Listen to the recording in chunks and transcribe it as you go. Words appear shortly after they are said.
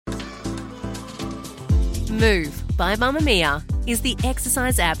Move by Mamamia is the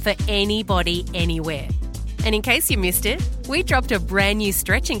exercise app for anybody, anywhere. And in case you missed it, we dropped a brand new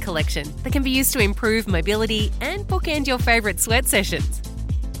stretching collection that can be used to improve mobility and bookend your favourite sweat sessions.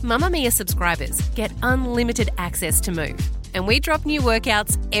 Mamamia subscribers get unlimited access to Move, and we drop new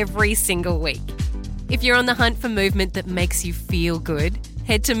workouts every single week. If you're on the hunt for movement that makes you feel good,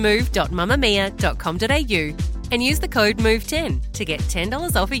 head to move.mamamia.com.au and use the code MOVE10 to get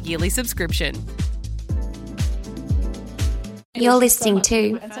 $10 off a yearly subscription. You're listening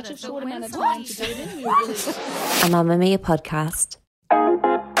to and such a short amount of time to do it in. a Mamamia podcast.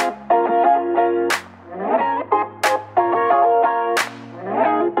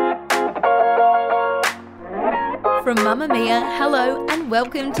 From Mamamia, hello and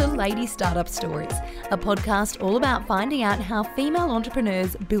welcome to Lady Startup Stories, a podcast all about finding out how female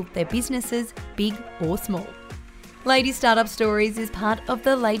entrepreneurs built their businesses, big or small. Lady Startup Stories is part of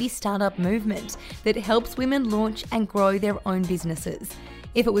the Lady Startup movement that helps women launch and grow their own businesses.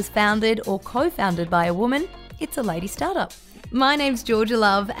 If it was founded or co-founded by a woman, it's a lady startup. My name's Georgia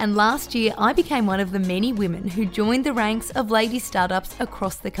Love, and last year I became one of the many women who joined the ranks of lady startups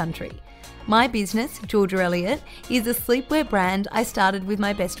across the country. My business, Georgia Elliott, is a sleepwear brand I started with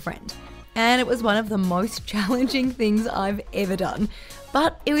my best friend. And it was one of the most challenging things I've ever done.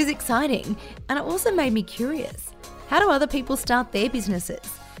 But it was exciting, and it also made me curious. How do other people start their businesses?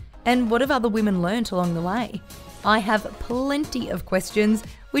 And what have other women learnt along the way? I have plenty of questions,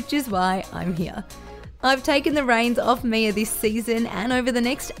 which is why I'm here. I've taken the reins off Mia this season, and over the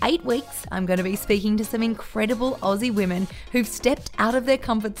next 8 weeks, I'm going to be speaking to some incredible Aussie women who've stepped out of their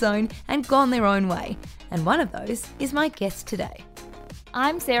comfort zone and gone their own way. And one of those is my guest today.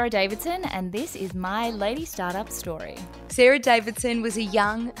 I'm Sarah Davidson, and this is my Lady Startup Story. Sarah Davidson was a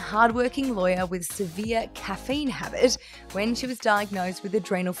young, hardworking lawyer with severe caffeine habit when she was diagnosed with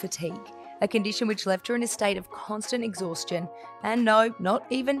adrenal fatigue, a condition which left her in a state of constant exhaustion, and no, not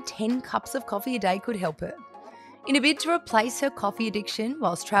even 10 cups of coffee a day could help her. In a bid to replace her coffee addiction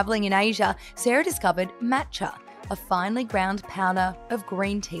whilst travelling in Asia, Sarah discovered matcha, a finely ground powder of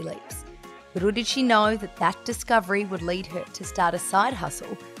green tea leaves. Little did she know that that discovery would lead her to start a side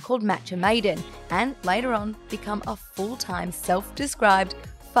hustle called Matcha Maiden and later on become a full-time self-described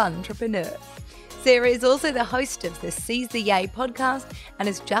fun-entrepreneur. Sarah is also the host of the Seize the Yay podcast and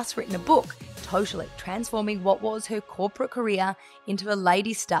has just written a book totally transforming what was her corporate career into a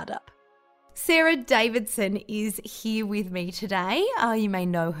lady startup. Sarah Davidson is here with me today. You may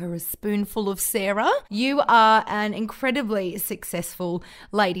know her as Spoonful of Sarah. You are an incredibly successful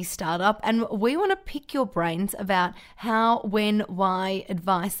lady startup, and we want to pick your brains about how, when, why,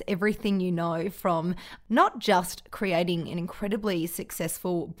 advice, everything you know, from not just creating an incredibly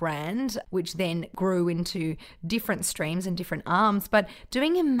successful brand, which then grew into different streams and different arms, but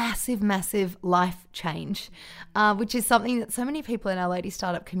doing a massive, massive life change, which is something that so many people in our lady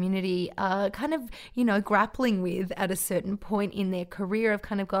startup community are kind of, grappling with at a certain point in their career of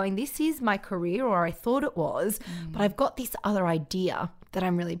kind of going, this is my career, or I thought it was, but I've got this other idea that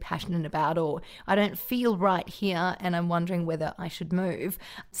I'm really passionate about, or I don't feel right here and I'm wondering whether I should move.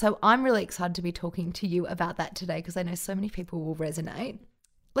 So I'm really excited to be talking to you about that today because I know so many people will resonate.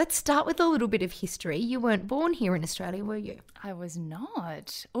 Let's start with a little bit of history. You weren't born here in Australia, were you? I was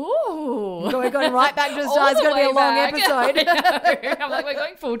not. Ooh. We're going right back to the start. It's going to be a long episode. I'm like, we're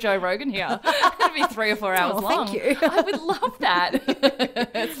going full Joe Rogan here. It's going to be 3 or 4 hours long. Thank you. I would love that.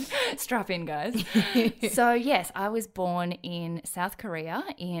 Strap in, guys. So, yes, I was born in South Korea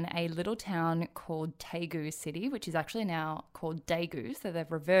in a little town called Daegu City, which is actually now called Daegu. So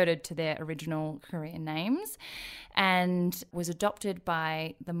they've reverted to their original Korean names, and was adopted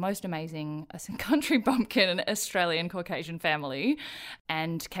by the most amazing country bumpkin Australian Caucasian family,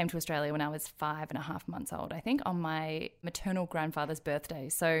 and came to Australia when I was 5.5 months old, I think, on my maternal grandfather's birthday.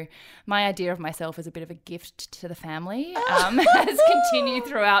 So my idea of myself as a bit of a gift to the family has continued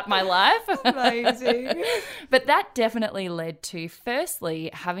throughout my life. Amazing. But that definitely led to,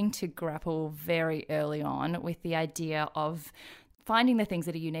 firstly, having to grapple very early on with the idea of finding the things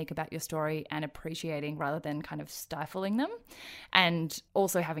that are unique about your story and appreciating rather than kind of stifling them. And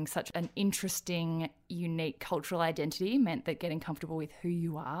also having such an interesting, unique cultural identity meant that getting comfortable with who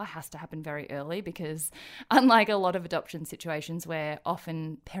you are has to happen very early, because unlike a lot of adoption situations where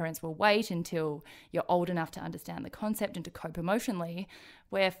often parents will wait until you're old enough to understand the concept and to cope emotionally,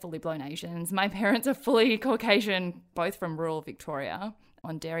 we're fully blown Asians. My parents are fully Caucasian, both from rural Victoria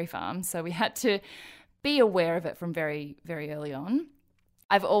on dairy farms. So we had to be aware of it from very, very early on.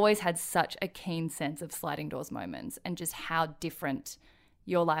 I've always had such a keen sense of sliding doors moments and just how different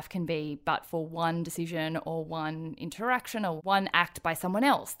your life can be but for one decision or one interaction or one act by someone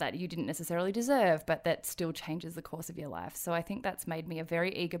else that you didn't necessarily deserve, but that still changes the course of your life. So I think that's made me a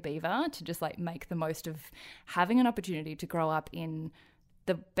very eager beaver to just like make the most of having an opportunity to grow up in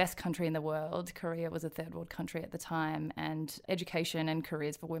the best country in the world. Korea was a third world country at the time, and education and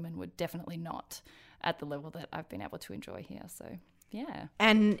careers for women were definitely not at the level that I've been able to enjoy here. So yeah.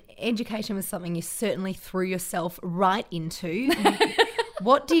 And education was something you certainly threw yourself right into.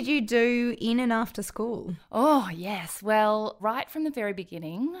 What did you do in and after school? Oh, yes. Well, right from the very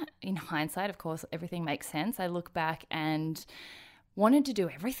beginning, in hindsight, of course, everything makes sense. I look back and wanted to do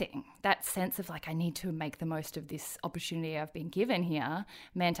everything. That sense of like, I need to make the most of this opportunity I've been given here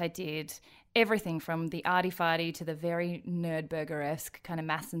meant I did everything from the arty-farty to the very Nerdburger-esque kind of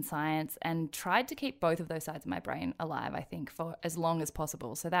maths and science, and tried to keep both of those sides of my brain alive, I think, for as long as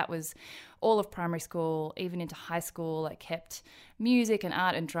possible. So that was all of primary school, even into high school. I kept music and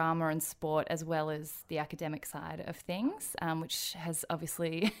art and drama and sport as well as the academic side of things, which has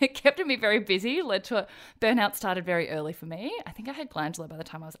obviously kept me very busy, led to burnout started very early for me. I think I had glandular by the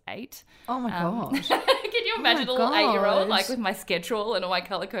time I was 8. Oh my gosh. Can you imagine a little 8-year-old like with my schedule and all my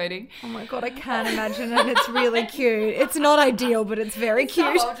colour coding? Oh my God, I can't imagine it. It's really cute. It's not ideal, but it's very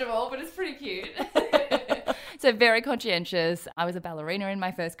cute. It's not optimal, but it's pretty cute. So very conscientious. I was a ballerina in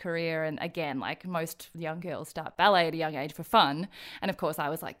my first career, and again, like most young girls start ballet at a young age for fun. And of course I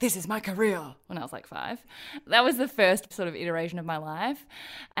was like, this is my career when I was like 5. That was the first sort of iteration of my life.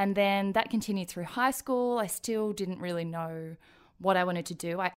 And then that continued through high school. I still didn't really know what I wanted to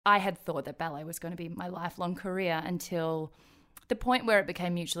do. I had thought that ballet was going to be my lifelong career until the point where it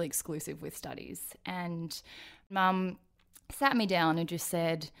became mutually exclusive with studies. And Mum sat me down and just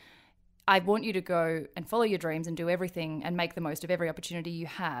said, I want you to go and follow your dreams and do everything and make the most of every opportunity you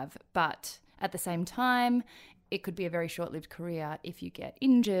have. But at the same time, it could be a very short-lived career if you get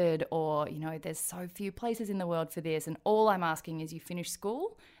injured or, you know, there's so few places in the world for this. And all I'm asking is you finish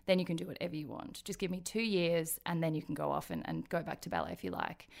school, then you can do whatever you want. Just give me 2 years and then you can go off and go back to ballet if you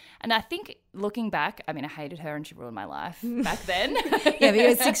like. And I think looking back, I mean, I hated her and she ruined my life back then. Yeah, but you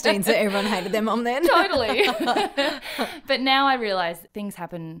were 16, so everyone hated their mum then. Totally. But now I realise things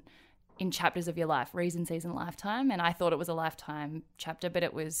happen in chapters of your life, reason, season, lifetime. And I thought it was a lifetime chapter, but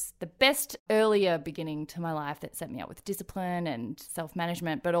it was the best earlier beginning to my life that set me up with discipline and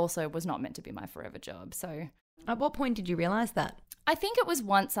self-management, but also was not meant to be my forever job. So at what point did you realise that? I think it was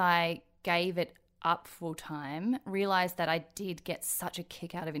once I gave it up full time, realised that I did get such a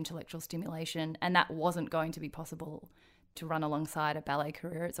kick out of intellectual stimulation, and that wasn't going to be possible to run alongside a ballet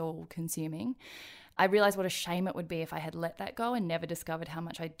career. It's all consuming. I realised what a shame it would be if I had let that go and never discovered how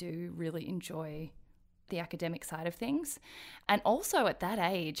much I do really enjoy the academic side of things. And also at that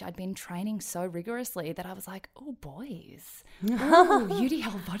age, I'd been training so rigorously that I was like, oh, boys, oh,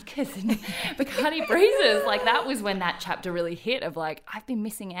 UDL vodkas and Bacardi breezes. Like that was when that chapter really hit of like, I've been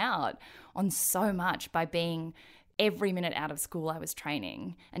missing out on so much by being every minute out of school I was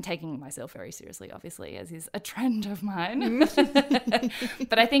training and taking myself very seriously, obviously, as is a trend of mine.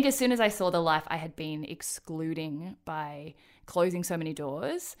 But I think as soon as I saw the life I had been excluding by closing so many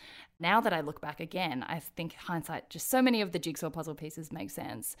doors, now that I look back again, I think hindsight, just so many of the jigsaw puzzle pieces make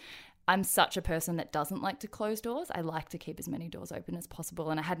sense. I'm such a person that doesn't like to close doors. I like to keep as many doors open as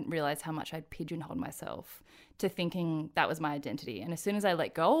possible. And I hadn't realized how much I'd pigeonholed myself to thinking that was my identity. And as soon as I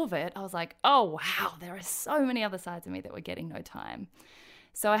let go of it, I was like, oh, wow, there are so many other sides of me that were getting no time.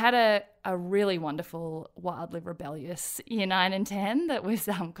 So I had a really wonderful, wildly rebellious year 9 and 10 that was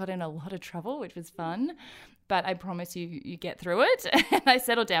got in a lot of trouble, which was fun. But I promise you get through it. And I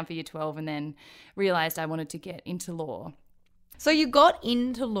settled down for year 12 and then realized I wanted to get into law. So you got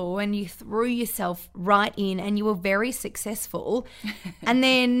into law and you threw yourself right in and you were very successful and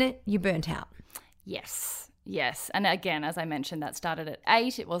then you burnt out. Yes. And again, as I mentioned, that started at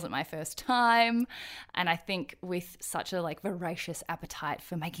 8. It wasn't my first time. And I think with such a voracious appetite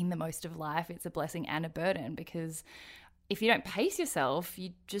for making the most of life, it's a blessing and a burden, because if you don't pace yourself,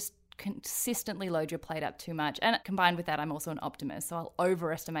 you just consistently load your plate up too much. And combined with that, I'm also an optimist, so I'll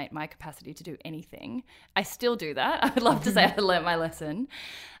overestimate my capacity to do anything. I still do that. I would love to say I learned my lesson.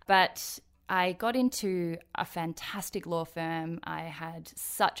 But I got into a fantastic law firm. I had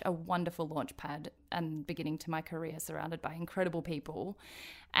such a wonderful launch pad and beginning to my career, surrounded by incredible people.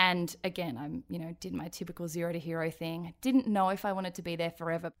 And again, I did my typical zero to hero thing. I didn't know if I wanted to be there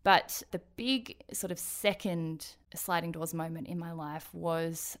forever. But the big sort of second sliding doors moment in my life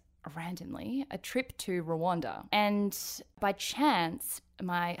was randomly a trip to Rwanda. And by chance,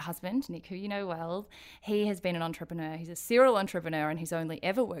 my husband, Nick, who you know well, he has been an entrepreneur. He's a serial entrepreneur and he's only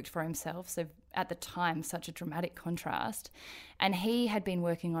ever worked for himself. So at the time, such a dramatic contrast. And he had been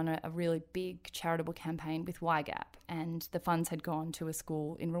working on a really big charitable campaign with YGAP, and the funds had gone to a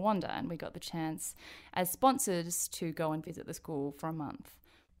school in Rwanda, and we got the chance as sponsors to go and visit the school for a month.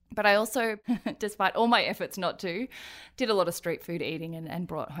 But I also, despite all my efforts not to, did a lot of street food eating and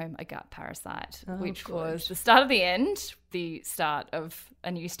brought home a gut parasite, which was the start of the end, the start of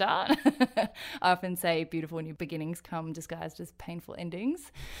a new start. I often say beautiful new beginnings come disguised as painful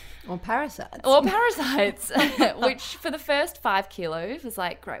endings. Or parasites. Which for the first 5 kilos was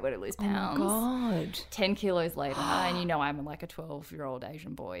like, great way to lose pounds. Oh, my God. 10 kilos later, and you know I'm like a 12-year-old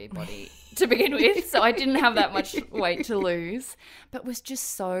Asian boy body to begin with, so I didn't have that much weight to lose, but was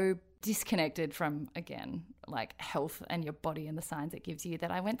just so disconnected from, again, like health and your body and the signs it gives you,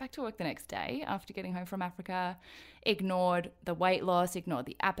 that I went back to work the next day after getting home from Africa, ignored the weight loss, ignored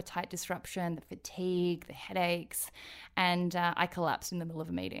the appetite disruption, the fatigue, the headaches, and I collapsed in the middle of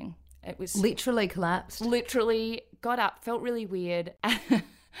a meeting. It was literally collapsed. Literally got up, felt really weird.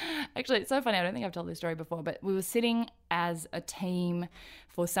 Actually, it's so funny. I don't think I've told this story before, but we were sitting as a team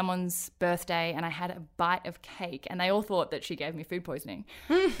for someone's birthday and I had a bite of cake and they all thought that she gave me food poisoning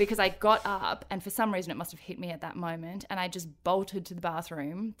because I got up and for some reason it must have hit me at that moment and I just bolted to the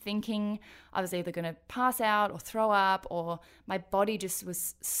bathroom thinking I was either going to pass out or throw up, or my body just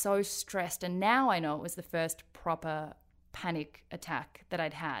was so stressed. And now I know it was the first proper panic attack that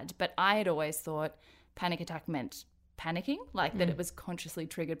I'd had, but I had always thought panic attack meant panicking, like that it was consciously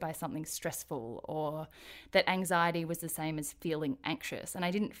triggered by something stressful, or that anxiety was the same as feeling anxious. And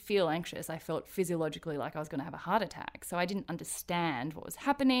I didn't feel anxious. I felt physiologically like I was going to have a heart attack. So I didn't understand what was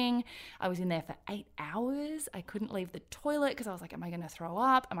happening. I was in there for 8 hours. I couldn't leave the toilet because I was like, am I going to throw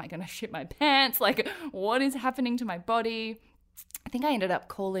up? Am I going to shit my pants? Like, what is happening to my body? I think I ended up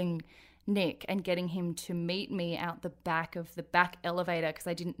calling Nick and getting him to meet me out the back of the back elevator because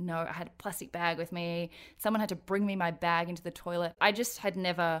I didn't know. I had a plastic bag with me. Someone had to bring me my bag into the toilet. I just had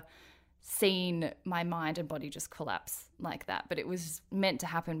never seen my mind and body just collapse like that, but it was meant to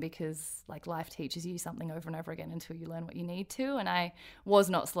happen because like life teaches you something over and over again until you learn what you need to, and I was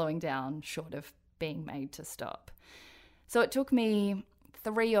not slowing down short of being made to stop. So it took me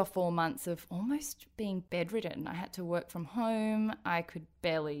 3 or 4 months of almost being bedridden. I had to work from home. I could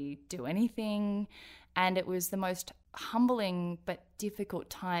barely do anything. And it was the most humbling but difficult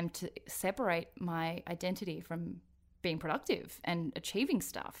time to separate my identity from being productive and achieving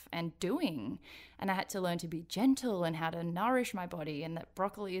stuff and doing. And I had to learn to be gentle and how to nourish my body, and that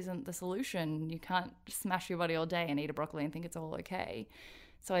broccoli isn't the solution. You can't smash your body all day and eat a broccoli and think it's all okay.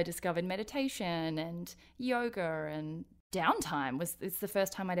 So I discovered meditation and yoga, and downtime it's the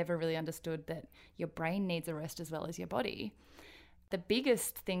first time I'd ever really understood that your brain needs a rest as well as your body. The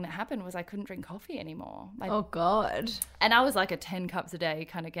biggest thing that happened was I couldn't drink coffee anymore. Oh, God. And I was like a 10 cups a day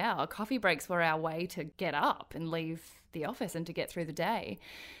kind of gal. Coffee breaks were our way to get up and leave the office and to get through the day.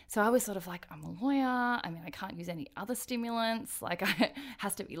 So I was sort of like, I'm a lawyer. I mean, I can't use any other stimulants. Like, it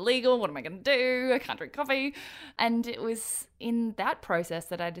has to be legal. What am I going to do? I can't drink coffee. And it was in that process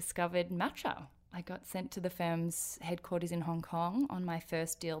that I discovered matcha. I got sent to the firm's headquarters in Hong Kong on my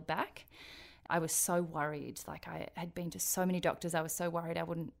first deal back. I was so worried. Like, I had been to so many doctors. I was so worried I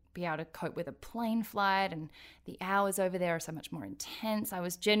wouldn't be able to cope with a plane flight, and the hours over there are so much more intense. I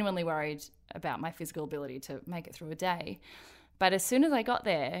was genuinely worried about my physical ability to make it through a day. But as soon as I got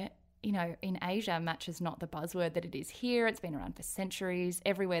there, you know, in Asia, matcha's not the buzzword that it is here. It's been around for centuries.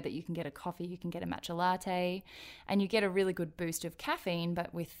 Everywhere that you can get a coffee, you can get a matcha latte, and you get a really good boost of caffeine, but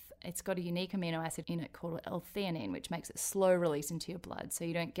it's got a unique amino acid in it called L-theanine, which makes it slow release into your blood, so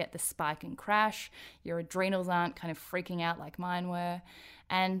you don't get the spike and crash. Your adrenals aren't kind of freaking out like mine were.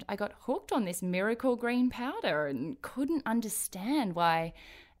 And I got hooked on this miracle green powder and couldn't understand why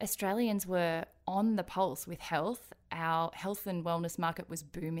Australians were on the pulse with health. Our health and wellness market was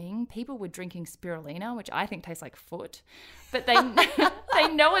booming. People were drinking spirulina, which I think tastes like foot, but they they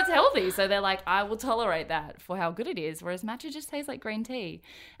know it's healthy, so they're like, I will tolerate that for how good it is, whereas matcha just tastes like green tea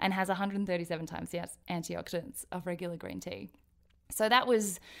and has 137 times the antioxidants of regular green tea. So that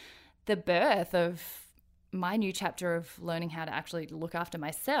was the birth of my new chapter of learning how to actually look after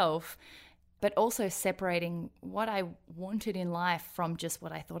myself, but also separating what I wanted in life from just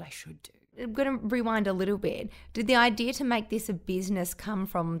what I thought I should do. I'm going to rewind a little bit. Did the idea to make this a business come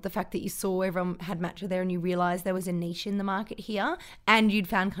from the fact that you saw everyone had matcha there and you realised there was a niche in the market here and you'd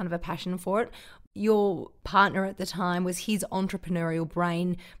found kind of a passion for it? your partner at the time was his entrepreneurial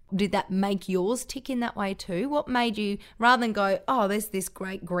brain. Did that make yours tick in that way too? What made you, rather than go, oh, there's this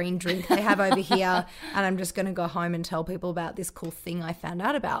great green drink they have over here and I'm just going to go home and tell people about this cool thing I found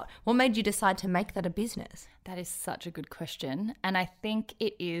out about, what made you decide to make that a business? That is such a good question. And I think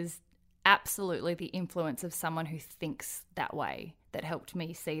it is absolutely the influence of someone who thinks that way that helped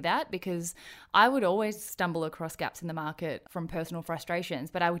me see that, because I would always stumble across gaps in the market from personal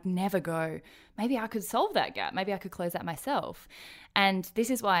frustrations, but I would never go, maybe I could solve that gap. Maybe I could close that myself. And this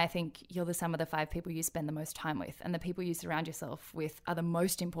is why I think you're the sum of the 5 people you spend the most time with, and the people you surround yourself with are the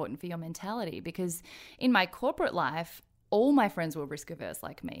most important for your mentality. Because in my corporate life, all my friends were risk averse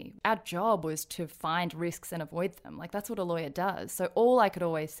like me. Our job was to find risks and avoid them. Like, that's what a lawyer does. So all I could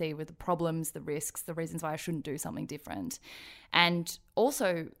always see were the problems, the risks, the reasons why I shouldn't do something different. And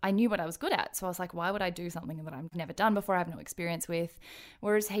also I knew what I was good at. So I was like, why would I do something that I've never done before, I have no experience with?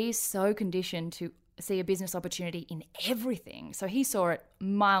 Whereas he's so conditioned to see a business opportunity in everything. So he saw it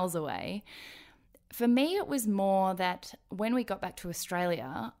miles away. For me, it was more that when we got back to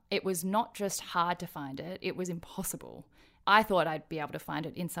Australia, it was not just hard to find it, it was impossible. I thought I'd be able to find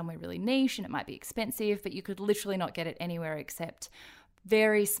it in somewhere really niche and it might be expensive, but you could literally not get it anywhere except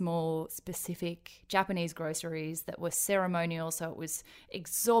very small, specific Japanese groceries that were ceremonial, so it was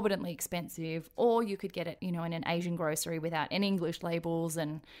exorbitantly expensive, or you could get it, in an Asian grocery without any English labels,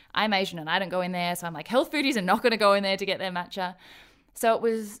 and I'm Asian and I don't go in there, so I'm like, health foodies are not going to go in there to get their matcha. So it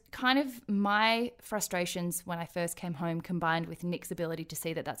was kind of my frustrations when I first came home combined with Nick's ability to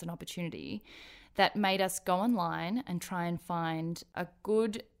see that that's an opportunity that made us go online and try and find a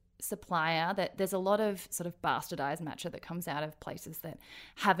good supplier. That there's a lot of sort of bastardized matcha that comes out of places that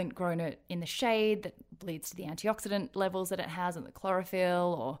haven't grown it in the shade, that bleeds to the antioxidant levels that it has and the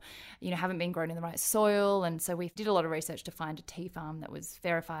chlorophyll, or haven't been grown in the right soil. And so we did a lot of research to find a tea farm that was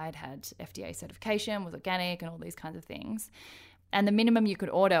verified, had FDA certification, was organic, and all these kinds of things. And the minimum you could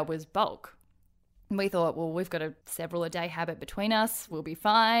order was bulk. And we thought, well, we've got a several a day habit between us. We'll be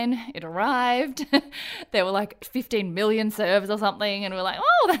fine. It arrived. There were like 15 million serves or something. And we're like,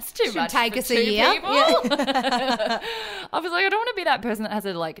 oh, that's too much. Should take for us 2 a year. people. Yeah. I was like, I don't want to be that person that has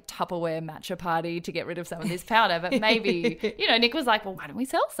a Tupperware matcha party to get rid of some of this powder. But maybe, Nick was like, well, why don't we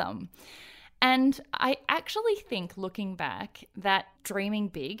sell some? And I actually think, looking back, that dreaming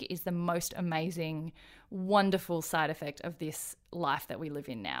big is the most amazing, wonderful side effect of this life that we live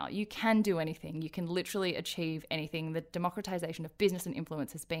in now. You can do anything. You can literally achieve anything. The democratization of business and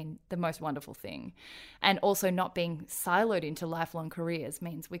influence has been the most wonderful thing. And also not being siloed into lifelong careers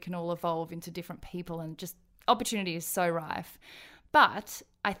means we can all evolve into different people, and just opportunity is so rife. But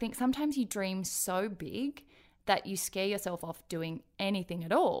I think sometimes you dream so big that you scare yourself off doing anything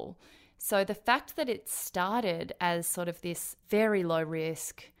at all. So the fact that it started as sort of this very low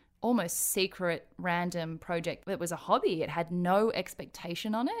risk, almost secret, random project that was a hobby, it had no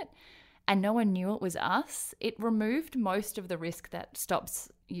expectation on it, and no one knew it was us, it removed most of the risk that stops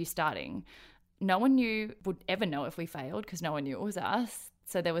you starting. No one would ever know if we failed because no one knew it was us.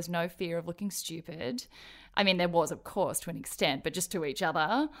 So there was no fear of looking stupid. I mean, there was, of course, to an extent, but just to each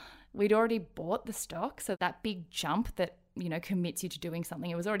other. We'd already bought the stock, so that big jump that commits you to doing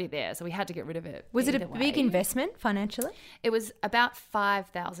something, it was already there, so we had to get rid of it. Was it a big investment financially? It was about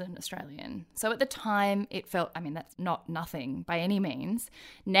 5,000 Australian. So at the time it felt, that's not nothing by any means.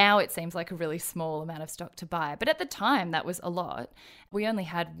 Now it seems like a really small amount of stock to buy, but at the time that was a lot. We only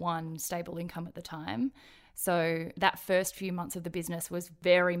had one stable income at the time. So that first few months of the business was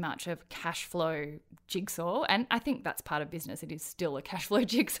very much a cash flow jigsaw. And I think that's part of business. It is still a cash flow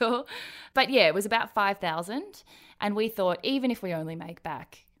jigsaw. But yeah, it was about 5,000. And we thought, even if we only make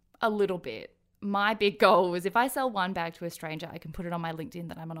back a little bit, my big goal was if I sell one bag to a stranger, I can put it on my LinkedIn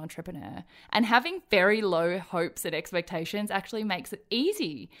that I'm an entrepreneur. And having very low hopes and expectations actually makes it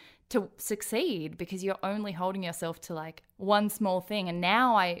easy to succeed, because you're only holding yourself to one small thing. And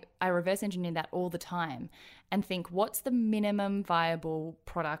now I reverse engineer that all the time and think, what's the minimum viable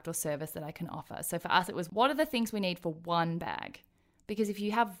product or service that I can offer? So for us, it was, what are the things we need for one bag? Because if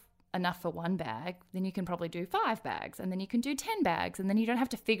you have enough for one bag, then you can probably do 5 bags, and then you can do 10 bags, and then you don't have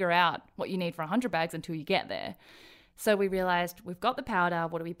to figure out what you need for 100 bags until you get there. So we realized, we've got the powder,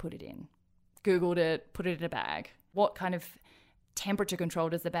 what do we put it in? Googled it, put it in a bag. What kind of temperature control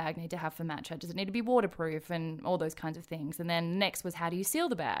does the bag need to have for matcha? Does it need to be waterproof, and all those kinds of things? And then next was, how do you seal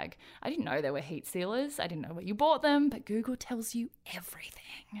the bag? I didn't know there were heat sealers. I didn't know where you bought them, but Google tells you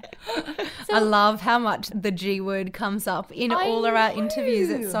everything. I love how much the G word comes up in all of our interviews.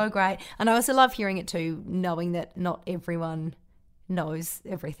 It's so great. And I also love hearing it too, knowing that not everyone knows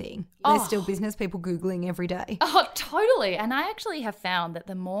everything. There's still business people Googling every day. Oh, totally. And I actually have found that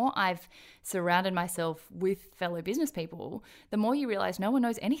the more I've surrounded myself with fellow business people, the more you realize no one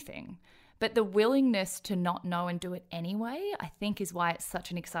knows anything. But the willingness to not know and do it anyway, I think is why it's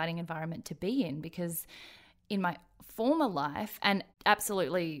such an exciting environment to be in, because in my former life, and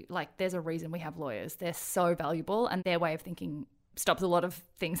absolutely, like, there's a reason we have lawyers. They're so valuable and their way of thinking stops a lot of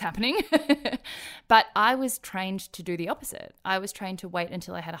things happening. But I was trained to do the opposite. I was trained to wait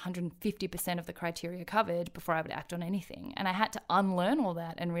until I had 150% of the criteria covered before I would act on anything. And I had to unlearn all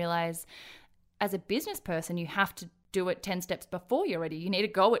that and realize as a business person, you have to do it 10 steps before you're ready. You need to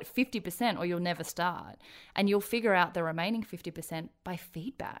go at 50% or you'll never start. And you'll figure out the remaining 50% by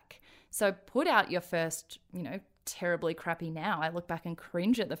feedback. So put out your first, terribly crappy now. I look back and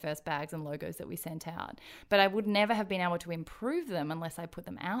cringe at the first bags and logos that we sent out. But I would never have been able to improve them unless I put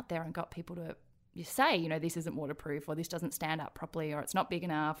them out there and got people to say, this isn't waterproof, or this doesn't stand up properly, or it's not big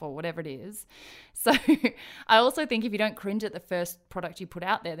enough, or whatever it is. So I also think if you don't cringe at the first product you put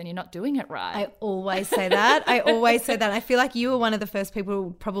out there, then you're not doing it right. I always say that. I feel like you were one of the first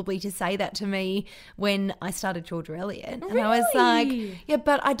people probably to say that to me when I started Georgia Elliott. Really? And I was like, yeah,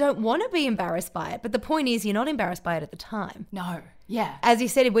 but I don't want to be embarrassed by it. But the point is, you're not embarrassed by it at the time. No. Yeah. As you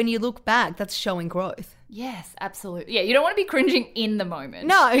said, when you look back, that's showing growth. Yes, absolutely. Yeah, you don't want to be cringing in the moment.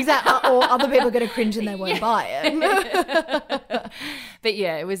 No, exactly. Or other people are going to cringe and they won't buy it. But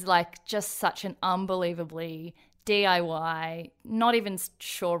yeah, it was like just such an unbelievably DIY, not even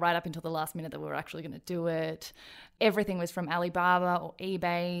sure right up until the last minute that we were actually going to do it. Everything was from Alibaba or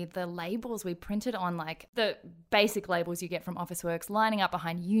eBay. The labels we printed on, like the basic labels you get from Officeworks, lining up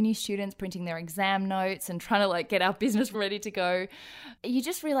behind uni students, printing their exam notes and trying to get our business ready to go. You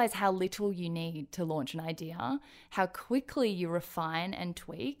just realize how little you need to launch an idea, how quickly you refine and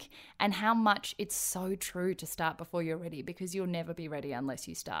tweak, and how much it's so true to start before you're ready, because you'll never be ready unless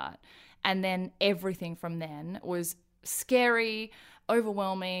you start. And then everything from then was scary,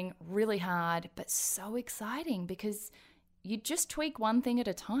 overwhelming, really hard, but so exciting because you just tweak one thing at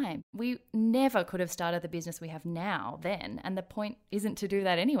a time. We never could have started the business we have now then, and the point isn't to do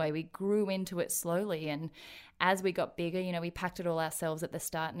that anyway. We grew into it slowly, and as we got bigger, we packed it all ourselves at the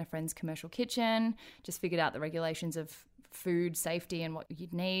start in a friend's commercial kitchen, just figured out the regulations of food safety and what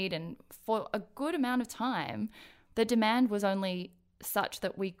you'd need, and for a good amount of time, the demand was only such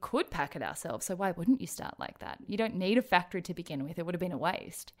that we could pack it ourselves. So why wouldn't you start like that? You don't need a factory to begin with. It would have been a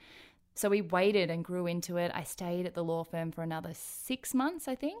waste. So we waited and grew into it. I stayed at the law firm for another 6 months,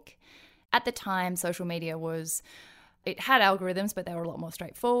 I think. At the time, social media it had algorithms, but they were a lot more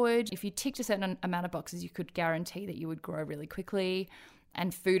straightforward. If you ticked a certain amount of boxes, you could guarantee that you would grow really quickly.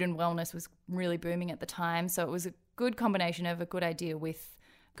 And food and wellness was really booming at the time. So it was a good combination of a good idea with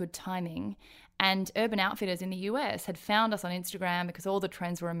good timing. And Urban Outfitters in the US had found us on Instagram because all the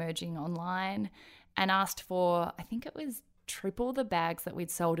trends were emerging online and asked for, I think it was triple the bags that we'd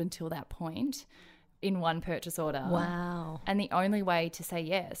sold until that point in one purchase order. Wow. And the only way to say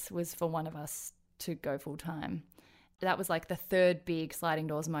yes was for one of us to go full time. That was like the third big sliding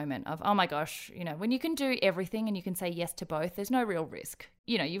doors moment of, oh my gosh, when you can do everything and you can say yes to both, there's no real risk.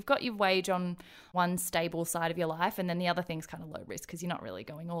 You've got your wage on one stable side of your life, and then the other thing's kind of low risk because you're not really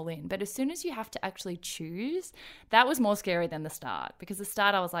going all in. But as soon as you have to actually choose, that was more scary than the start, because the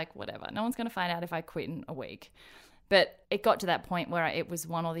start I was like, whatever, no one's going to find out if I quit in a week. But it got to that point where it was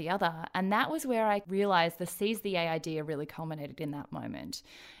one or the other. And that was where I realized the Seize the A idea really culminated in that moment.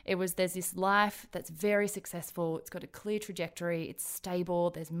 It was, there's this life that's very successful. It's got a clear trajectory. It's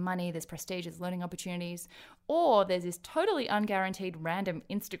stable. There's money. There's prestige. There's learning opportunities. Or there's this totally unguaranteed, random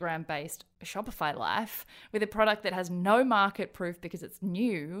Instagram-based Shopify life with a product that has no market proof because it's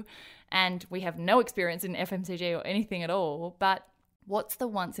new and we have no experience in FMCG or anything at all. But what's the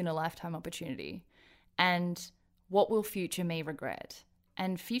once-in-a-lifetime opportunity? And what will future me regret?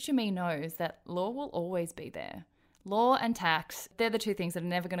 And future me knows that law will always be there. Law and tax, they're the two things that are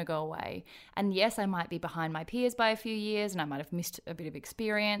never going to go away. And yes, I might be behind my peers by a few years and I might have missed a bit of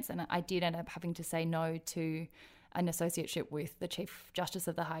experience. And I did end up having to say no to an associateship with the Chief Justice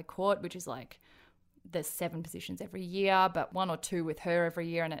of the High Court, which is like there's 7 positions every year, but 1 or 2 with her every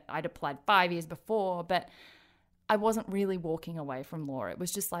year. And I'd applied 5 years before, but I wasn't really walking away from law. It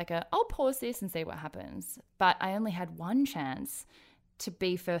was just like I'll pause this and see what happens. But I only had one chance to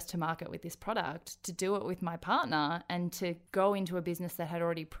be first to market with this product, to do it with my partner, and to go into a business that had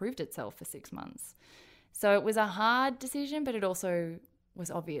already proved itself for 6 months. So it was a hard decision, but it also was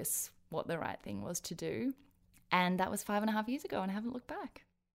obvious what the right thing was to do. And that was 5.5 years ago, and I haven't looked back.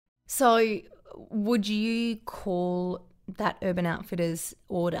 So would you call that Urban Outfitters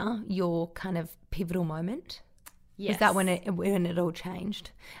order your kind of pivotal moment? Yes. Is that when it all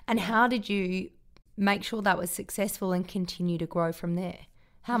changed? And how did you make sure that was successful and continue to grow from there?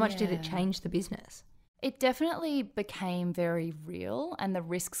 How much did it change the business? It definitely became very real, and the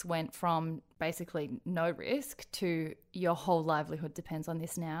risks went from basically no risk to your whole livelihood depends on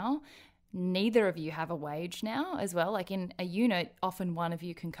this now. Neither of you have a wage now as well. Like in a unit, often one of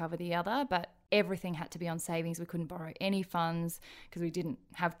you can cover the other, but everything had to be on savings. We couldn't borrow any funds because we didn't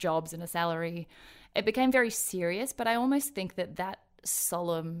have jobs and a salary. It became very serious, but I almost think that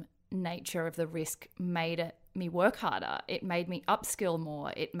solemn nature of the risk made me work harder. It made me upskill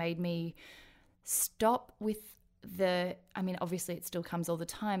more. It made me stop with obviously it still comes all the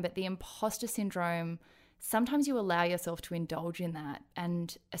time, but the imposter syndrome, sometimes you allow yourself to indulge in that.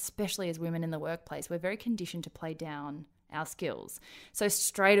 And especially as women in the workplace, we're very conditioned to play down our skills. So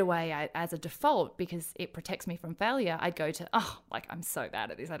straight away, as a default, because it protects me from failure, I'd go to, I'm so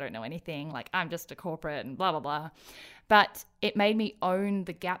bad at this. I don't know anything. Like, I'm just a corporate and blah, blah, blah. But it made me own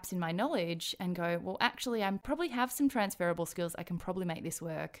the gaps in my knowledge and go, well, actually, I probably have some transferable skills. I can probably make this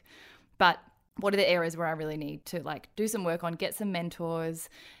work. But what are the areas where I really need to do some work on, get some mentors,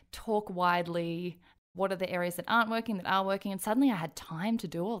 talk widely? What are the areas that aren't working, that are working? And suddenly I had time to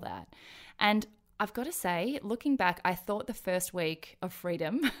do all that. And I've got to say, looking back, I thought the first week of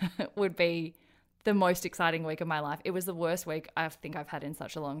freedom would be the most exciting week of my life. It was the worst week I think I've had in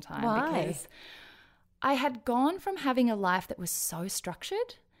such a long time. Why? Because I had gone from having a life that was so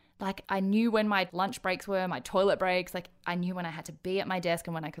structured. Like, I knew when my lunch breaks were, my toilet breaks. Like, I knew when I had to be at my desk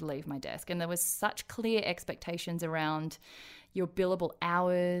and when I could leave my desk. And there was such clear expectations around your billable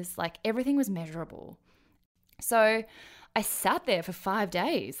hours. Like, everything was measurable. So I sat there for 5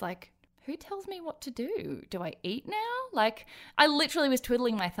 days, like, who tells me what to do? Do I eat now? Like, I literally was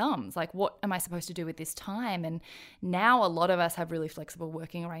twiddling my thumbs. Like, what am I supposed to do with this time? And now a lot of us have really flexible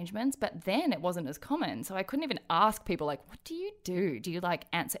working arrangements, but then it wasn't as common. So I couldn't even ask people, like, what do you do? Do you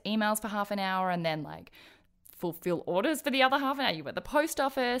answer emails for half an hour and then fulfill orders for the other half an hour? You were at the post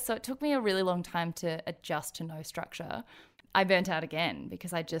office. So it took me a really long time to adjust to no structure. I burnt out again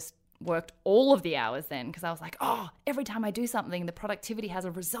because I just worked all of the hours then, because I was like, every time I do something, the productivity has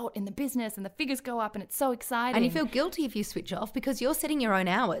a result in the business and the figures go up and it's so exciting. And you feel guilty if you switch off because you're setting your own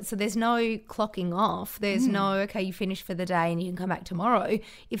hours. So there's no clocking off. There's no, okay, you finish for the day and you can come back tomorrow.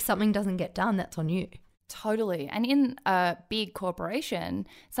 If something doesn't get done, that's on you. Totally. And in a big corporation,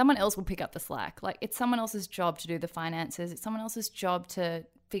 someone else will pick up the slack. Like, it's someone else's job to do the finances. It's someone else's job to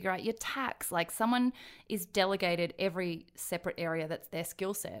figure out your tax. Like, someone is delegated every separate area that's their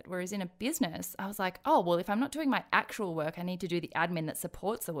skill set. Whereas in a business, I was like, if I'm not doing my actual work, I need to do the admin that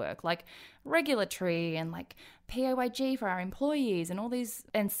supports the work, like regulatory and like PAYG for our employees and all these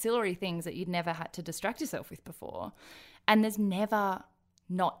ancillary things that you'd never had to distract yourself with before. And there's never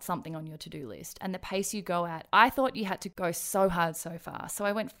not something on your to-do list. And the pace you go at, I thought you had to go so hard so fast. So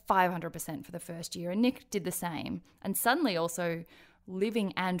I went 500% for the first year, and Nick did the same. And suddenly also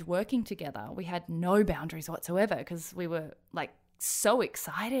living and working together, we had no boundaries whatsoever because we were so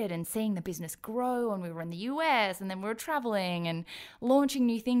excited and seeing the business grow, and we were in the US and then we were traveling and launching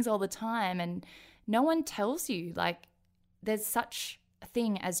new things all the time. And no one tells you there's such a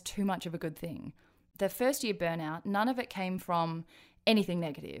thing as too much of a good thing. The first year burnout, none of it came from anything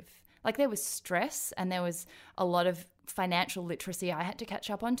negative. Like, there was stress and there was a lot of financial literacy I had to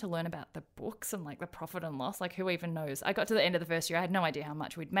catch up on to learn about the books and the profit and loss. Like, who even knows? I got to the end of the first year, I had no idea how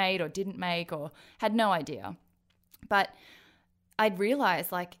much we'd made or didn't make, or had no idea. But I'd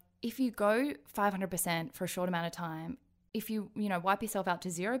realized, if you go 500% for a short amount of time, if you wipe yourself out to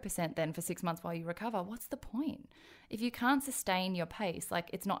 0% then for 6 months while you recover, what's the point? If you can't sustain your pace,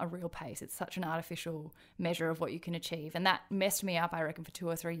 it's not a real pace. It's such an artificial measure of what you can achieve. And that messed me up, I reckon, for 2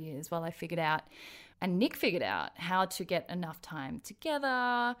 or 3 years while I figured out, and Nick figured out, how to get enough time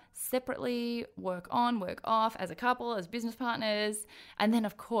together, separately, work on, work off, as a couple, as business partners. And then,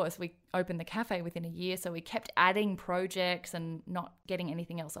 of course, we opened the cafe within a year. So we kept adding projects and not getting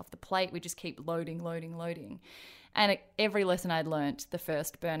anything else off the plate. We just keep loading. And every lesson I'd learnt, the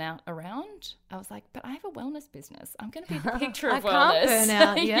first burnout around, I was like, but I have a wellness business. I'm going to be the picture of wellness. I can't burn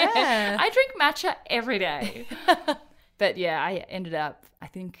out, yeah. I drink matcha every day. But yeah, I ended up, I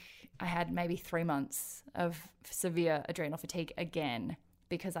think I had maybe 3 months of severe adrenal fatigue again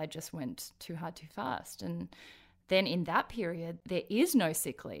because I just went too hard too fast. And then in that period, there is no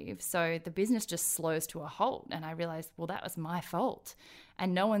sick leave. So the business just slows to a halt. And I realized, well, that was my fault.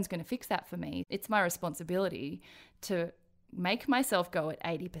 And no one's going to fix that for me. It's my responsibility to make myself go at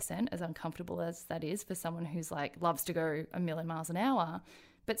 80%, as uncomfortable as that is for someone who's loves to go a million miles an hour,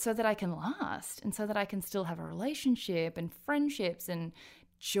 but so that I can last and so that I can still have a relationship and friendships and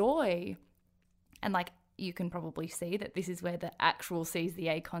joy. And you can probably see that this is where the actual Seize the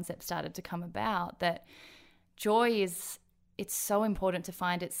A concept started to come about, that joy it's so important to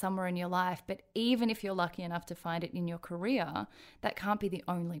find it somewhere in your life, but even if you're lucky enough to find it in your career, that can't be the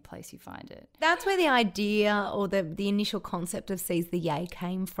only place you find it. That's where the idea or the initial concept of Seize the Yay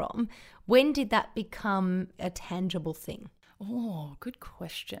came from. When did that become a tangible thing? Oh, good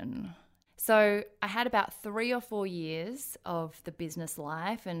question. So I had about 3 or 4 years of the business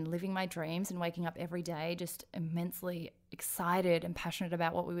life and living my dreams and waking up every day just immensely excited and passionate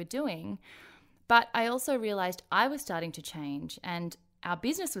about what we were doing. But I also realized I was starting to change and our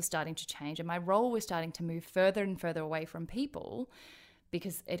business was starting to change and my role was starting to move further and further away from people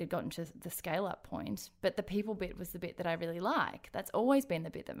because it had gotten to the scale-up point. But the people bit was the bit that I really like. That's always been the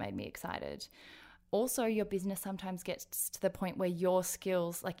bit that made me excited. Also, your business sometimes gets to the point where your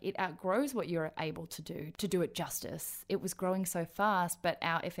skills, like it outgrows what you're able to do it justice. It was growing so fast, but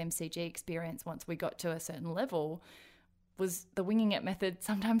our FMCG experience, once we got to a certain level, was the winging it method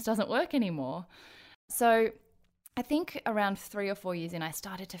sometimes doesn't work anymore. So I think around 3 or 4 years in, I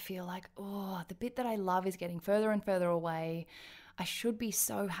started to feel like, oh, the bit that I love is getting further and further away. I should be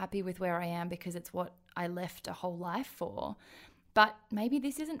so happy with where I am because it's what I left a whole life for. But maybe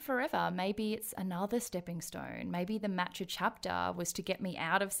this isn't forever. Maybe it's another stepping stone. Maybe the Matcha chapter was to get me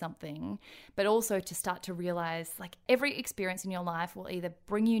out of something, but also to start to realize like every experience in your life will either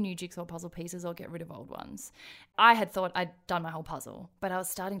bring you new jigsaw puzzle pieces or get rid of old ones. I had thought I'd done my whole puzzle, but I was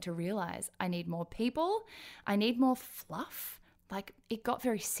starting to realize I need more people. I need more fluff. Like it got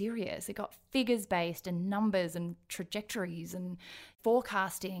very serious. It got figures based and numbers and trajectories and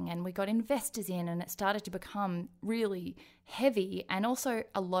forecasting, and we got investors in, and it started to become really heavy and also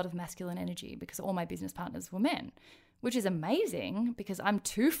a lot of masculine energy because all my business partners were men, which is amazing because I'm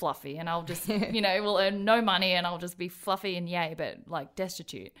too fluffy and I'll just, will earn no money and I'll just be fluffy and yay, but like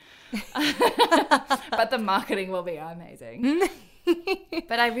destitute. But the marketing will be amazing.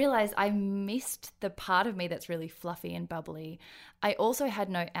 But I realized I missed the part of me that's really fluffy and bubbly. I also had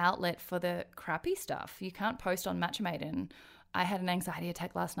no outlet for the crappy stuff. You can't post on Matcha Maiden. I had an anxiety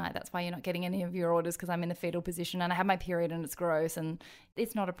attack last night. That's why you're not getting any of your orders, because I'm in the fetal position and I have my period and it's gross and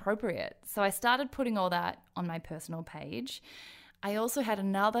it's not appropriate. So I started putting all that on my personal page. I also had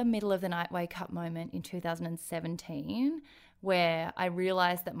another middle of the night wake up moment in 2017 where I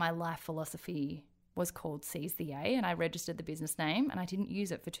realized that my life philosophy was called Seize the A, and I registered the business name and I didn't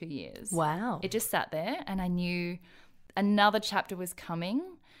use it for 2 years. Wow. It just sat there and I knew another chapter was coming.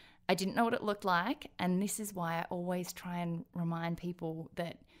 I didn't know what it looked like, and this is why I always try and remind people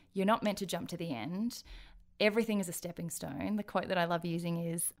that you're not meant to jump to the end. Everything is a stepping stone. The quote that I love using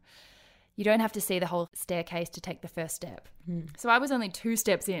is, you don't have to see the whole staircase to take the first step. So I was only 2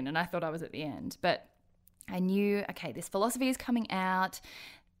 steps in and I thought I was at the end, but I knew, okay, this philosophy is coming out.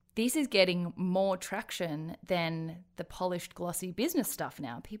 This is getting more traction than the polished, glossy business stuff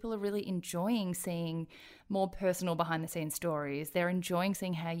now. People are really enjoying seeing more personal behind-the-scenes stories. They're enjoying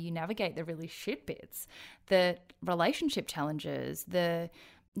seeing how you navigate the really shit bits, the relationship challenges, the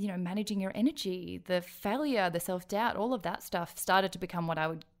managing your energy, the failure, the self-doubt, all of that stuff started to become what I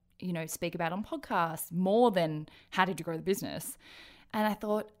would, speak about on podcasts more than how did you grow the business. And I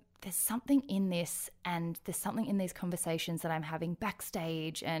thought, there's something in this, and there's something in these conversations that I'm having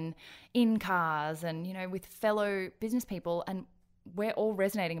backstage and in cars and, with fellow business people, and we're all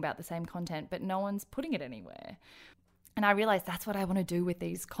resonating about the same content, but no one's putting it anywhere. And I realized that's what I want to do with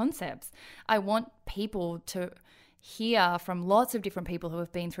these concepts. I want people to hear from lots of different people who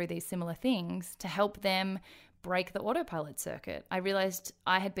have been through these similar things to help them break the autopilot circuit. I realized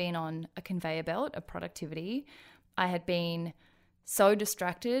I had been on a conveyor belt of productivity. I had been so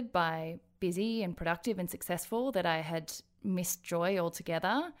distracted by busy and productive and successful that I had missed joy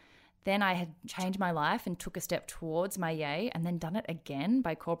altogether. Then I had changed my life and took a step towards my yay, and then done it again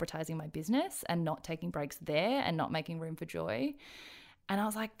by corporatizing my business and not taking breaks there and not making room for joy. And I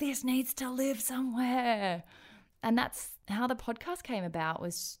was like, this needs to live somewhere. And that's how the podcast came about,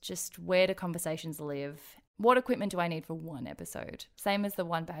 was just, where do conversations live? What equipment do I need for one episode? Same as the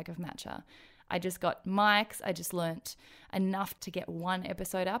one bag of matcha. I just got mics. I just learnt enough to get one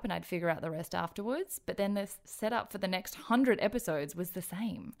episode up, and I'd figure out the rest afterwards. But then the setup for the next 100 episodes was the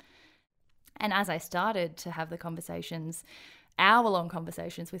same. And as I started to have the conversations, hour-long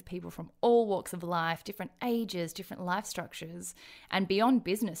conversations with people from all walks of life, different ages, different life structures, and beyond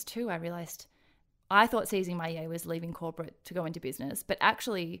business too, I realized I thought seizing my yay was leaving corporate to go into business, but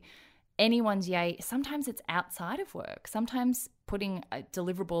actually anyone's yay, sometimes it's outside of work. Sometimes putting a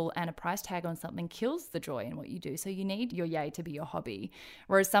deliverable and a price tag on something kills the joy in what you do. So you need your yay to be your hobby.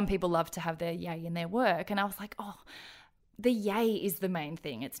 Whereas some people love to have their yay in their work. And I was like, oh, the yay is the main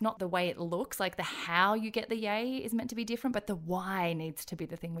thing. It's not the way it looks. Like the how you get the yay is meant to be different, but the why needs to be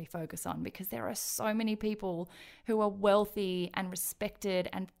the thing we focus on, because there are so many people who are wealthy and respected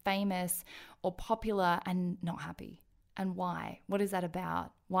and famous or popular and not happy. And why? What is that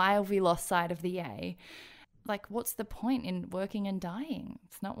about? Why have we lost sight of the yay? Like, what's the point in working and dying?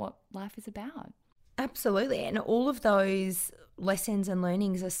 It's not what life is about. Absolutely. And all of those lessons and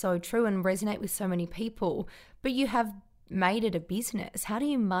learnings are so true and resonate with so many people. But you have made it a business. How do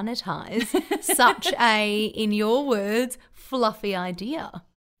you monetize such a, in your words, fluffy idea?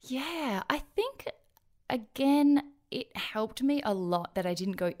 Yeah, I think, again, it helped me a lot that I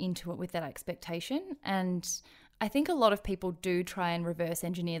didn't go into it with that expectation. And I think a lot of people do try and reverse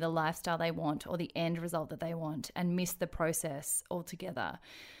engineer the lifestyle they want or the end result that they want and miss the process altogether.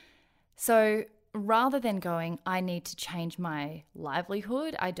 So rather than going, I need to change my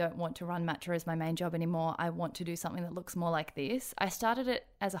livelihood, I don't want to run Matcha as my main job anymore, I want to do something that looks more like this, I started it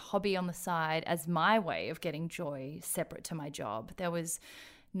as a hobby on the side, as my way of getting joy separate to my job. There was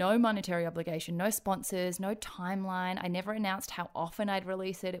no monetary obligation, no sponsors, no timeline. I never announced how often I'd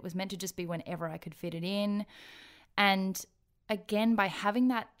release it. It was meant to just be whenever I could fit it in. And again, by having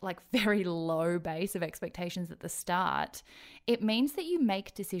that like very low base of expectations at the start, it means that you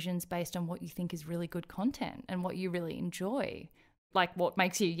make decisions based on what you think is really good content and what you really enjoy, like what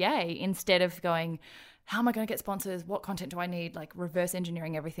makes you yay, instead of going, how am I going to get sponsors? What content do I need? Like reverse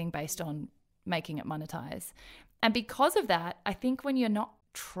engineering everything based on making it monetize. And because of that, I think when you're not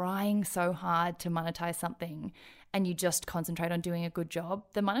trying so hard to monetize something and you just concentrate on doing a good job,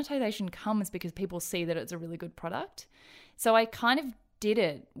 the monetization comes because people see that it's a really good product. So I kind of did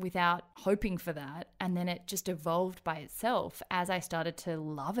it without hoping for that, and then it just evolved by itself as I started to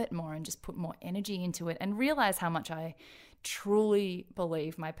love it more and just put more energy into it and realize how much I truly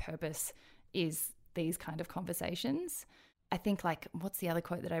believe my purpose is these kind of conversations. I think, like, what's the other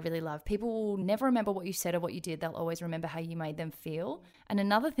quote that I really love? People will never remember what you said or what you did. They'll always remember how you made them feel. And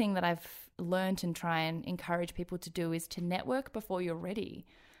another thing that I've learned and try and encourage people to do is to network before you're ready.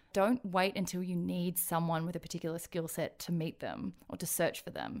 Don't wait until you need someone with a particular skill set to meet them or to search for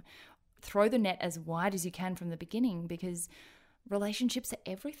them. Throw the net as wide as you can from the beginning, because relationships are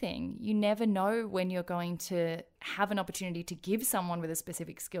everything. You never know when you're going to have an opportunity to give someone with a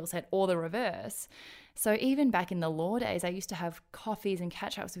specific skill set or the reverse. So even back in the law days, I used to have coffees and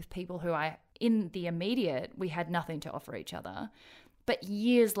catch-ups with people who in the immediate, we had nothing to offer each other. But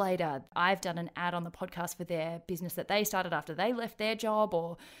years later, I've done an ad on the podcast for their business that they started after they left their job,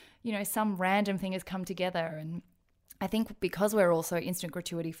 or, you know, some random thing has come together. And I think because we're also instant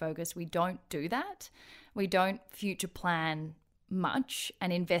gratuity focused, we don't do that. We don't future plan much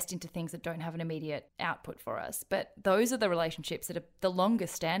and invest into things that don't have an immediate output for us. But those are the relationships that are the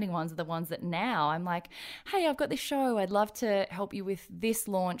longest standing ones, are the ones that now I'm like, hey, I've got this show, I'd love to help you with this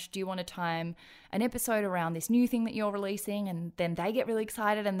launch. Do you want to time an episode around this new thing that you're releasing? And then they get really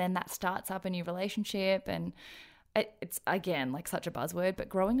excited, and then that starts up a new relationship. And it's, again, like such a buzzword, but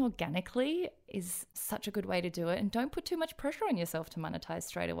growing organically is such a good way to do it. And don't put too much pressure on yourself to monetize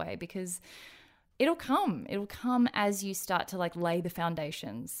straight away, because it'll come as you start to like lay the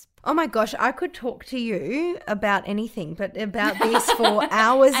foundations. Oh my gosh, I could talk to you about anything, but about this for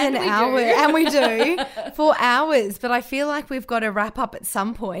hours and hours. And we do for hours. But I feel like we've got to wrap up at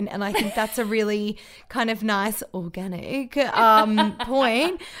some point, and I think that's a really kind of nice organic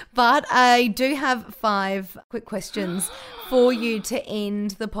point. But I do have 5 quick questions for you to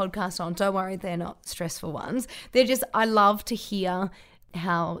end the podcast on. Don't worry, they're not stressful ones. They're just, I love to hear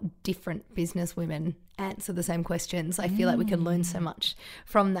how different business women answer the same questions. I feel like we can learn so much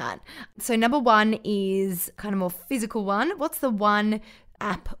from that. So number 1 is kind of more physical one. What's the one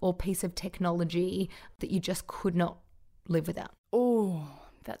app or piece of technology that you just could not live without? Oh,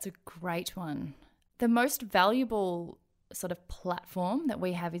 that's a great one. The most valuable sort of platform that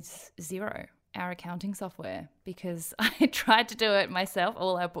we have is Xero, our accounting software, because I tried to do it myself,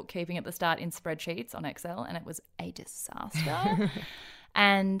 all our bookkeeping at the start in spreadsheets on Excel, and it was a disaster.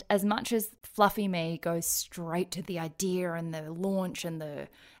 And as much as fluffy me goes straight to the idea and the launch and the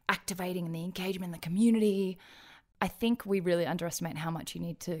activating and the engagement in the community, I think we really underestimate how much you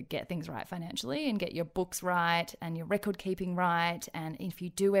need to get things right financially and get your books right and your record keeping right. And if you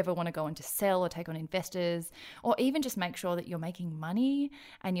do ever want to go into sell or take on investors, or even just make sure that you're making money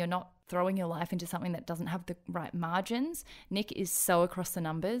and you're not throwing your life into something that doesn't have the right margins, Nick is so across the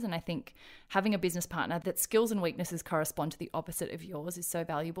numbers. And I think having a business partner that skills and weaknesses correspond to the opposite of yours is so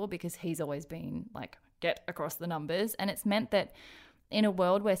valuable, because he's always been like, get across the numbers. And it's meant that in a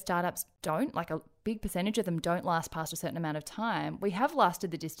world where startups don't, like a big percentage of them don't last past a certain amount of time, we have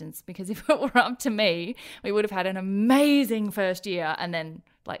lasted the distance, because if it were up to me, we would have had an amazing first year and then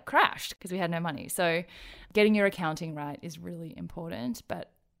like crashed because we had no money. So getting your accounting right is really important.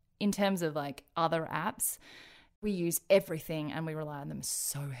 But in terms of like other apps, we use everything and we rely on them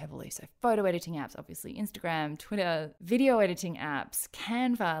so heavily. So photo editing apps, obviously Instagram, Twitter, video editing apps,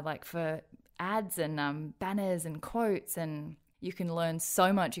 Canva, like for ads and banners and quotes, and you can learn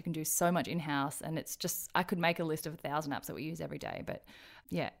so much. You can do so much in-house, and it's just, I could make a list of 1,000 apps that we use every day, but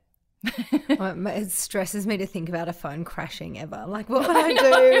yeah. Well, it stresses me to think about a phone crashing ever. Like, what would I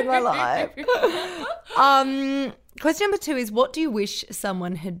do in my life? Question number 2 is, what do you wish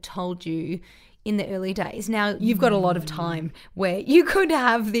someone had told you in the early days? Now, you've got a lot of time where you could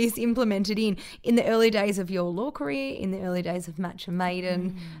have this implemented in the early days of your law career, in the early days of Match and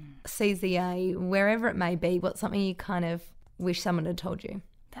Maiden, CZA, wherever it may be. What's something you kind of wish someone had told you?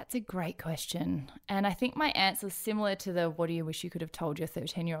 That's a great question. And I think my answer is similar to the what do you wish you could have told your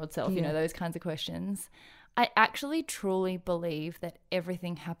 13-year-old self, you know, those kinds of questions. I actually truly believe that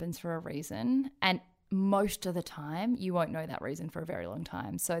everything happens for a reason, and most of the time you won't know that reason for a very long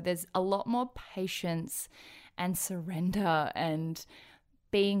time. So there's a lot more patience and surrender and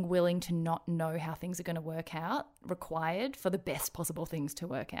being willing to not know how things are going to work out required for the best possible things to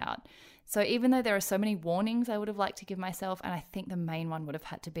work out. So even though there are so many warnings I would have liked to give myself, and I think the main one would have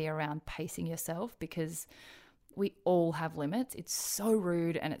had to be around pacing yourself, because we all have limits. It's so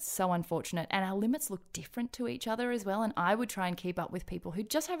rude and it's so unfortunate, and our limits look different to each other as well. And I would try and keep up with people who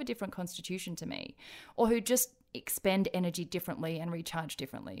just have a different constitution to me, or who just expend energy differently and recharge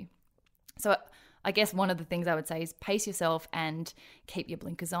differently. So I guess one of the things I would say is pace yourself and keep your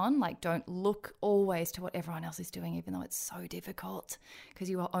blinkers on. Like, don't look always to what everyone else is doing, even though it's so difficult, because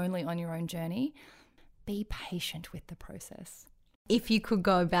you are only on your own journey. Be patient with the process. If you could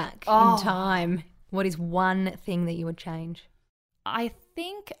go back in time, what is one thing that you would change? I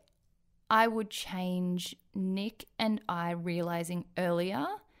think I would change Nick and I realizing earlier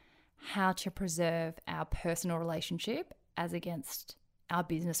how to preserve our personal relationship as against our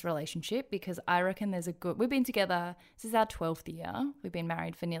business relationship, because I reckon we've been together, this is our 12th year, we've been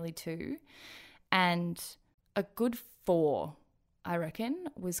married for nearly 2, and a good 4, I reckon,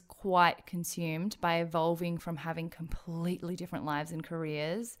 was quite consumed by evolving from having completely different lives and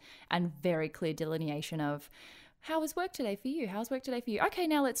careers and very clear delineation of how was work today for you? How's work today for you? Okay,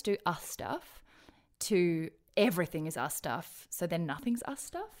 now let's do us stuff, to everything is us stuff, so then nothing's us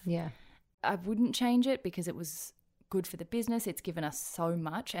stuff. Yeah. I wouldn't change it because it was good for the business. It's given us so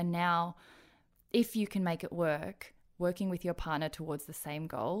much. And now if you can make it work, working with your partner towards the same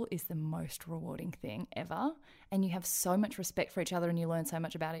goal is the most rewarding thing ever. And you have so much respect for each other and you learn so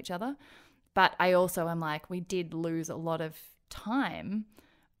much about each other. But I also am like, we did lose a lot of time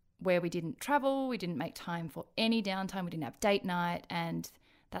where we didn't travel, we didn't make time for any downtime, we didn't have date night, and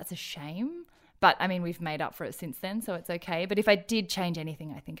that's a shame. But I mean, we've made up for it since then, so it's okay. But if I did change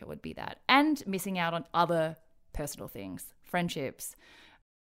anything, I think it would be that. And missing out on other personal things, friendships.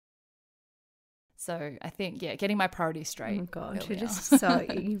 So I think, yeah, getting my priorities straight. Oh God,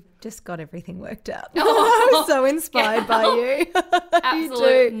 you've just got everything worked out. I'm so inspired by you.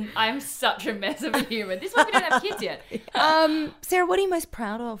 Absolutely. I'm such a mess of a human. This is why we don't have kids yet. Sarah, what are you most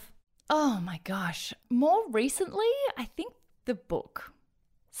proud of? Oh my gosh. More recently, I think the book.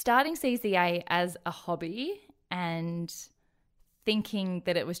 Starting CZA as a hobby and thinking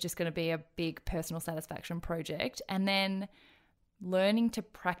that it was just going to be a big personal satisfaction project, and then learning to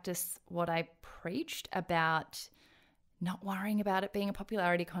practice what I preached about not worrying about it being a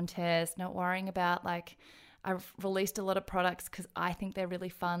popularity contest, not worrying about, like, I've released a lot of products because I think they're really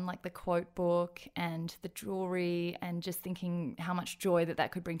fun, like the quote book and the jewelry, and just thinking how much joy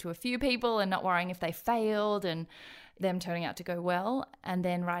that could bring to a few people, and not worrying if they failed and them turning out to go well. And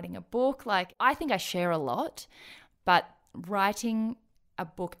then writing a book, like, I think I share a lot, but writing a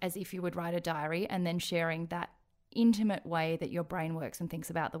book as if you would write a diary and then sharing that intimate way that your brain works and thinks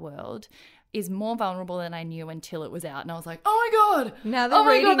about the world is more vulnerable than I knew until it was out. And I was like, oh my God, now they're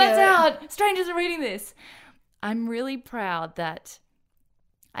reading that's out. Strangers are reading this. I'm really proud that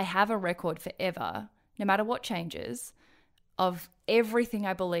I have a record forever, no matter what changes, of everything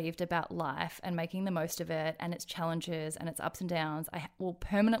I believed about life and making the most of it and its challenges and its ups and downs. I will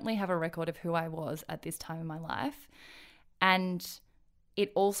permanently have a record of who I was at this time in my life. And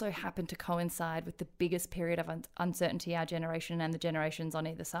it also happened to coincide with the biggest period of uncertainty our generation and the generations on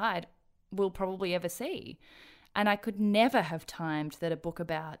either side will probably ever see. And I could never have timed that a book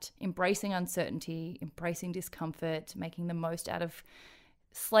about embracing uncertainty, embracing discomfort, making the most out of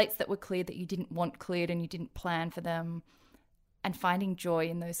slates that were cleared that you didn't want cleared and you didn't plan for them, and finding joy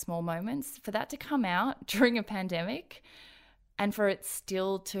in those small moments, for that to come out during a pandemic and for it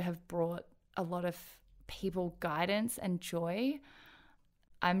still to have brought a lot of people guidance and joy,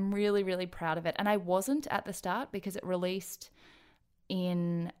 I'm really, really proud of it. And I wasn't at the start because it released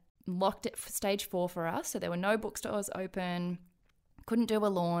in locked at stage 4 for us. So there were no bookstores open, couldn't do a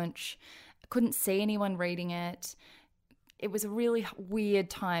launch, couldn't see anyone reading it. It was a really weird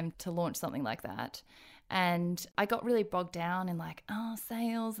time to launch something like that. And I got really bogged down in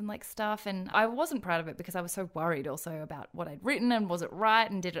sales and stuff. And I wasn't proud of it because I was so worried also about what I'd written and was it right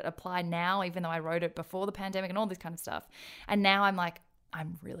and did it apply now, even though I wrote it before the pandemic and all this kind of stuff. And now I'm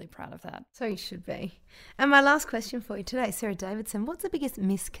really proud of that. So you should be. And my last question for you today, Sarah Davidson, what's the biggest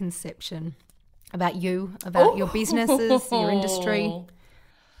misconception about you, about your businesses, your industry?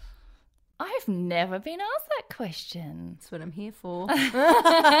 I've never been asked that question. That's what I'm here for.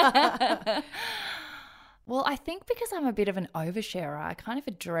 Well, I think because I'm a bit of an oversharer, I kind of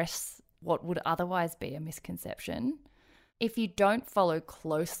address what would otherwise be a misconception. If you don't follow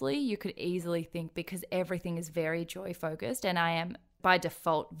closely, you could easily think because everything is very joy-focused, and I am by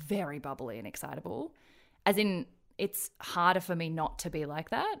default very bubbly and excitable, as in it's harder for me not to be like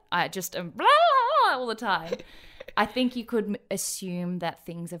that. I just am blah, all the time. I think you could assume that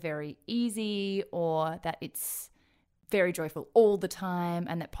things are very easy or that it's very joyful all the time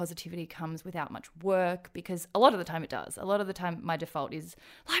and that positivity comes without much work, because a lot of the time it does. A lot of the time my default is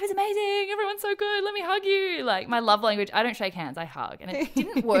life is amazing, everyone's so good, let me hug you. My love language, I don't shake hands, I hug. And it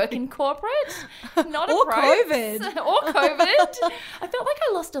didn't work in corporate, not at COVID. Or COVID. I felt like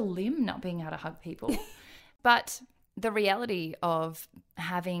I lost a limb not being able to hug people. But the reality of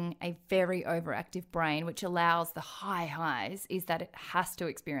having a very overactive brain, which allows the high highs, is that it has to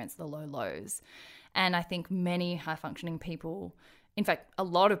experience the low lows. And I think many high-functioning people, in fact, a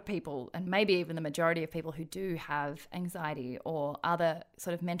lot of people, and maybe even the majority of people who do have anxiety or other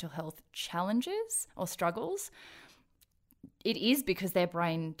sort of mental health challenges or struggles, it is because their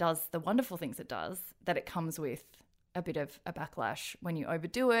brain does the wonderful things it does, that it comes with a bit of a backlash when you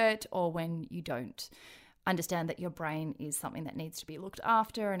overdo it or when you don't understand that your brain is something that needs to be looked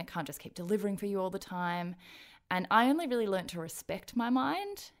after and it can't just keep delivering for you all the time. And I only really learned to respect my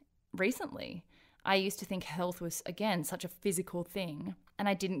mind recently. I used to think health was, again, such a physical thing, and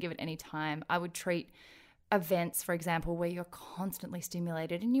I didn't give it any time. I would treat events, for example, where you're constantly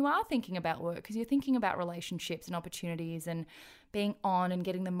stimulated and you are thinking about work because you're thinking about relationships and opportunities and being on and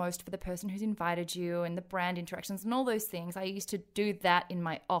getting the most for the person who's invited you and the brand interactions and all those things. I used to do that in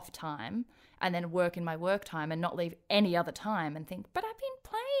my off time and then work in my work time and not leave any other time and think, but I've been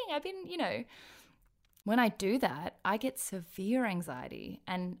playing, When I do that, I get severe anxiety,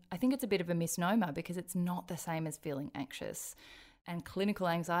 and I think it's a bit of a misnomer because it's not the same as feeling anxious. And clinical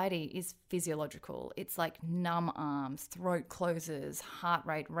anxiety is physiological. It's like numb arms, throat closes, heart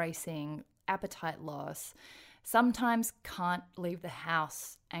rate racing, appetite loss. Sometimes can't leave the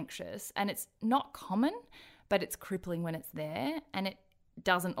house anxious, and it's not common, but it's crippling when it's there, and it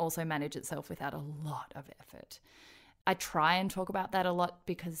doesn't also manage itself without a lot of effort. I try and talk about that a lot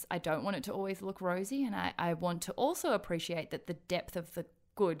because I don't want it to always look rosy, and I want to also appreciate that the depth of the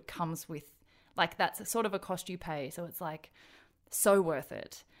good comes with, that's sort of a cost you pay. So it's so worth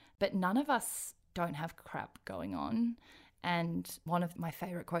it. But none of us don't have crap going on. And one of my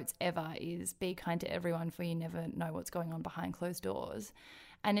favorite quotes ever is, be kind to everyone for you never know what's going on behind closed doors.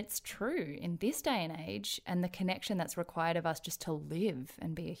 And it's true in this day and age, and the connection that's required of us just to live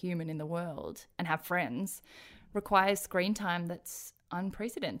and be a human in the world and have friends requires screen time that's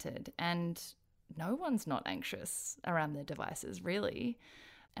unprecedented, and no one's not anxious around their devices, really.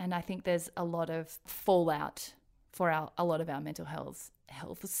 And I think there's a lot of fallout for a lot of our mental healths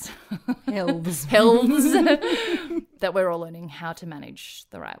that we're all learning how to manage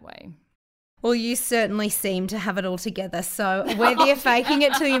the right way. Well, you certainly seem to have it all together. So whether you're faking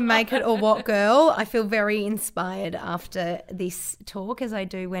it till you make it or what, girl, I feel very inspired after this talk, as I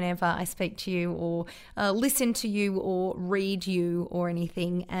do whenever I speak to you or listen to you or read you or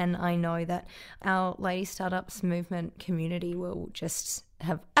anything. And I know that our Lady Startups movement community will just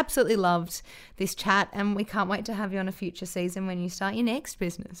have absolutely loved this chat, and we can't wait to have you on a future season when you start your next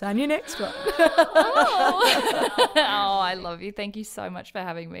business and your next one. Oh, I love you. Thank you so much for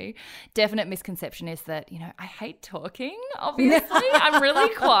having me. Definite misconception is that, I hate talking, obviously. I'm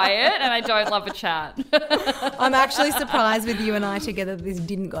really quiet and I don't love a chat. I'm actually surprised with you and I together that this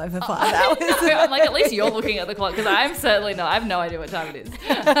didn't go for 5 hours. I'm at least you're looking at the clock, because I'm certainly not. I have no idea what time it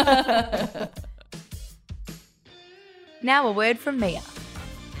is. Now a word from Mia.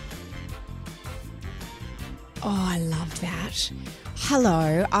 Oh, I love that.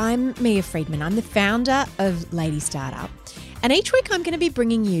 Hello, I'm Mia Friedman. I'm the founder of Lady Startup, And each week I'm going to be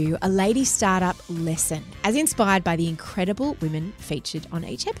bringing you a lady startup lesson as inspired by the incredible women featured on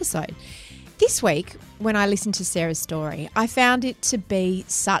each episode. This week, when I listened to Sarah's story, I found it to be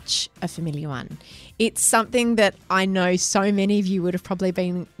such a familiar one. It's something that I know so many of you would have probably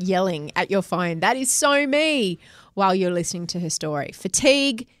been yelling at your phone. That is so me while you're listening to her story.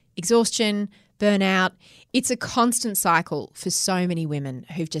 Fatigue, exhaustion, burnout. It's a constant cycle for so many women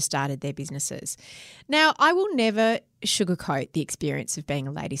who've just started their businesses. Now, I will never sugarcoat the experience of being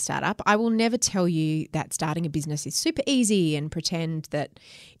a lady startup. I will never tell you that starting a business is super easy and pretend that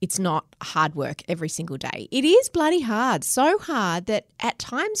it's not hard work every single day. It is bloody hard, so hard that at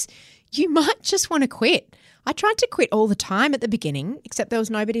times you might just want to quit. I tried to quit all the time at the beginning, except there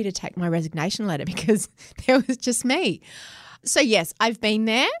was nobody to take my resignation letter because there was just me. So yes, I've been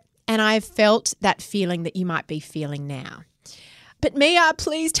there. And I've felt that feeling that you might be feeling now. But Mia,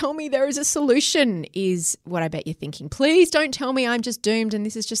 please tell me there is a solution, is what I bet you're thinking. Please don't tell me I'm just doomed and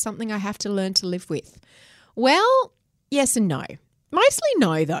this is just something I have to learn to live with. Well, yes and no. Mostly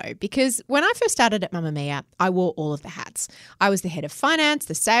no, though, because when I first started at Mamamia, I wore all of the hats. I was the head of finance,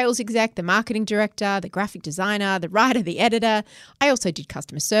 the sales exec, the marketing director, the graphic designer, the writer, the editor. I also did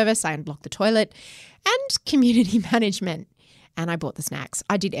customer service. I unblocked the toilet and community management. And I bought the snacks.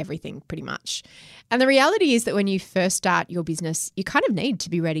 I did everything pretty much. And the reality is that when you first start your business, you kind of need to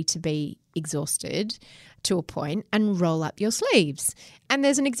be ready to be exhausted to a point and roll up your sleeves. And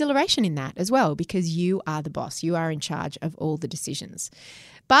there's an exhilaration in that as well because you are the boss. You are in charge of all the decisions.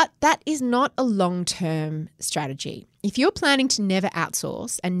 But that is not a long-term strategy. If you're planning to never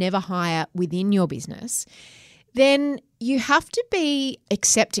outsource and never hire within your business, then you have to be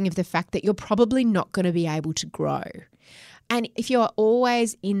accepting of the fact that you're probably not going to be able to grow. And if you're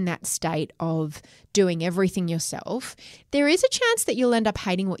always in that state of doing everything yourself, there is a chance that you'll end up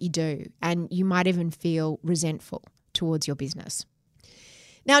hating what you do and you might even feel resentful towards your business.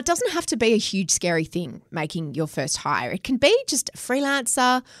 Now, it doesn't have to be a huge, scary thing making your first hire. It can be just a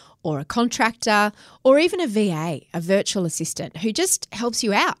freelancer or a contractor or even a VA, a virtual assistant, who just helps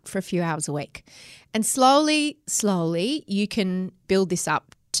you out for a few hours a week. And slowly, you can build this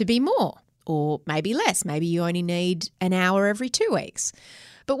up to be more. Or maybe less. Maybe you only need an hour every 2 weeks.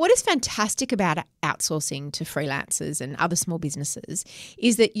 But what is fantastic about outsourcing to freelancers and other small businesses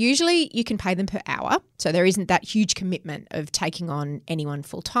is that usually you can pay them per hour. So there isn't that huge commitment of taking on anyone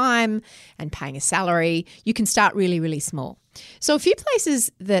full time and paying a salary. You can start really, really small. So a few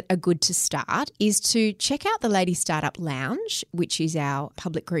places that are good to start is to check out the Lady Startup Lounge, which is our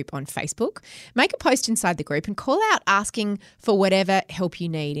public group on Facebook. Make a post inside the group and call out asking for whatever help you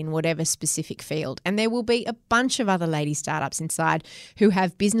need in whatever specific field. And there will be a bunch of other lady startups inside who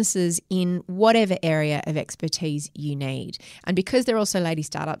have businesses in whatever area of expertise you need. And because they're also lady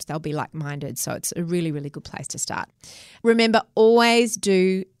startups, they'll be like-minded. So it's a really, really good place to start. Remember, always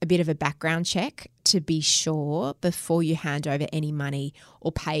do a bit of a background check to be sure before you hand over any money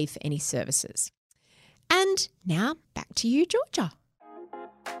or pay for any services. And now back to you, Georgia.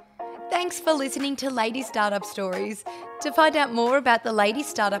 Thanks for listening to Lady Startup Stories. To find out more about the Lady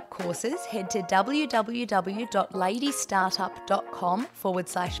Startup courses, head to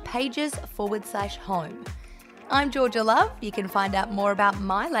www.ladystartup.com/pages/home. I'm Georgia Love. You can find out more about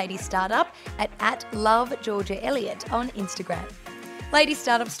my Lady Startup at @LoveGeorgiaElliott on Instagram. Lady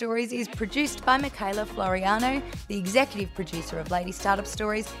Startup Stories is produced by Michaela Floriano. The executive producer of Lady Startup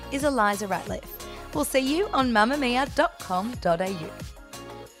Stories is Eliza Ratliff. We'll see you on mamamia.com.au.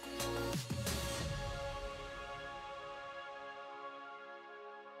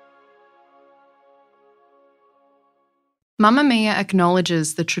 Mamamia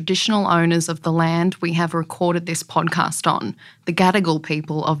acknowledges the traditional owners of the land we have recorded this podcast on, the Gadigal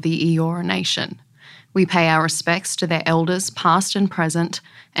people of the Eora Nation. We pay our respects to their elders, past and present,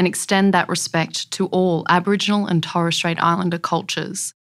 and extend that respect to all Aboriginal and Torres Strait Islander cultures.